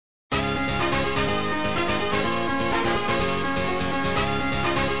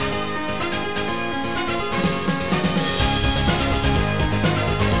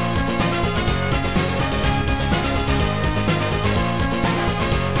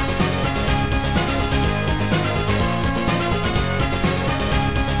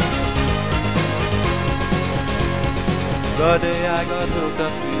The day I got hooked up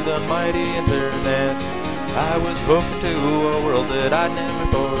to the mighty internet, I was hooked to a world that I'd never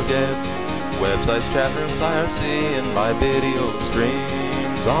forget. Websites, chat rooms, IRC, and live video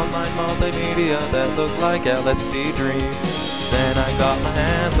streams. Online multimedia that looked like LSD dreams. Then I got my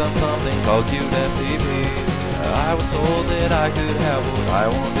hands on something called CuteFTP. I was told that I could have what I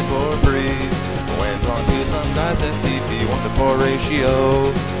wanted for free. Went on to some guy's FTP 1:4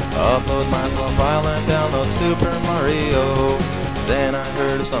 ratio. Upload my slot file and download Super Mario. Then I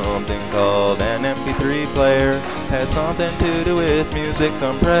heard of something called an MP3 player. Had something to do with music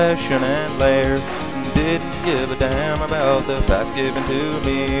compression and layer. Didn't give a damn about the facts given to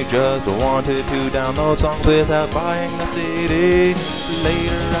me. Just wanted to download songs without buying the CD.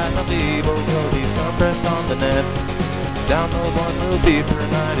 Later I found Vivo melodies compressed on the net. Download 1 movie per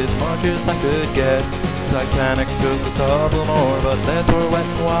night as much as I could get. Titanic took a couple more, but less were wet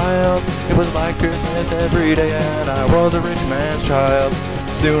and wild. It was like Christmas every day and I was a rich man's child.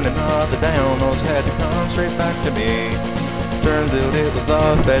 Soon enough the downloads had to come straight back to me. Turns out it was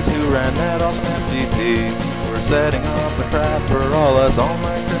the feds who ran that awesome FTP. We're setting up a trap for all us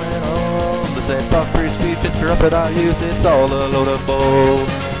online criminals. They say fuck free speech, it's corrupted our youth, it's all a load of bull.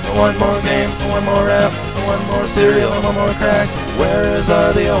 One more game, one more app, one more cereal, and one more crack. Warez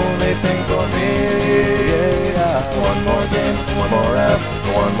are the only thing for me. One more game, one more app,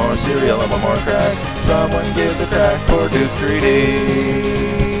 one more cereal, and one more crack. Someone give the crack for Duke 3D.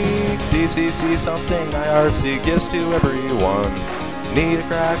 DCC something IRC gives to everyone. Need a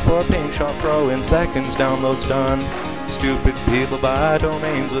crack for Paint Shop Pro in seconds, downloads done. Stupid people buy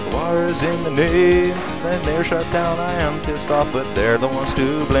domains with Warez in the name. Then they're shut down, I am pissed off, but they're the ones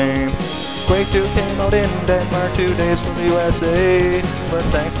to blame. Quake 2 came out in Denmark 2 days from the USA. But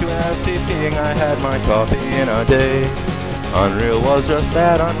thanks to FTPing, I had my coffee in a day. Unreal was just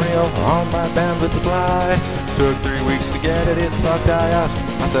that unreal on my bandwidth supply. Took 3 weeks to get it, it sucked, I asked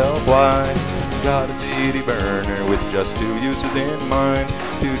myself why. Got a CD burner with just 2 uses in mind.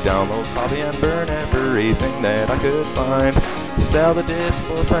 To download, copy, and burn everything that I could find. Sell the disc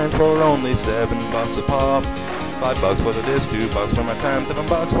for friends for only $7 a pop. $5 for the disc, $2 for my time,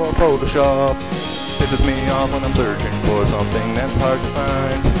 $7 for Photoshop. Pisses me off when I'm searching for something that's hard to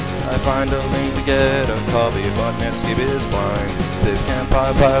find. I find a link to get a copy, but Netscape is blind. Says can't buy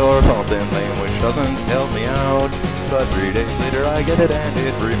or something lame, which doesn't help me out. But 3 days later I get it and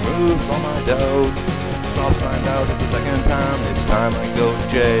it removes all my doubt. Cops find out it's the second time, this time I go to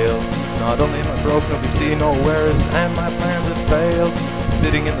jail. Not only am I broke, no PC, no Warez, and my plans have failed.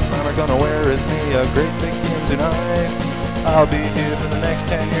 Sitting in the sun are gonna Warez me a great big yin tonight. I'll be here for the next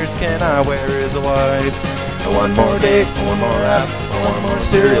 10 years, can I Warez a wife? One more date, one more app, one more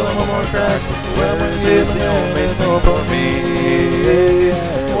cereal, and one more crack. Warez is the only thing for me.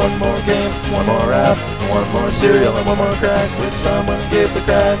 One more game, one more app, one more cereal, and one more crack. Would someone give the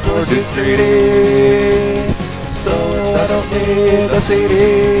crack for Duke 3D? So I don't need the CD.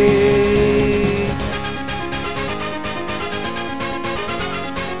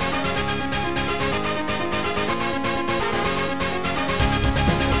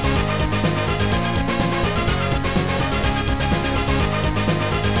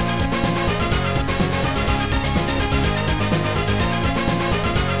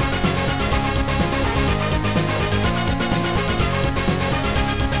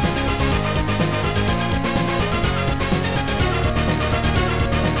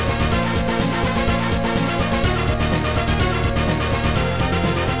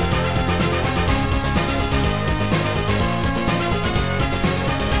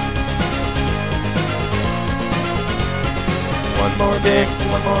 One more game,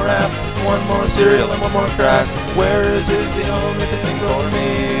 one more app, one more cereal, and one more crack. Warez is the only thing for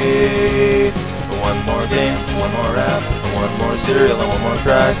me. One more game, one more app, one more cereal, and one more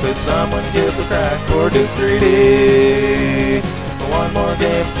crack. Could someone give the crack for Duke 3D? One more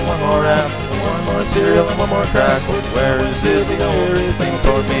game, one more app, one more cereal, and one more crack. Warez is the only thing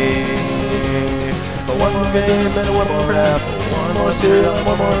for me. One more game and one more app, one more cereal and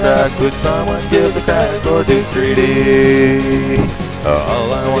one more crack. Could someone give the crack or Duke 3D?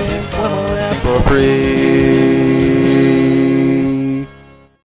 All I want is one more app for free.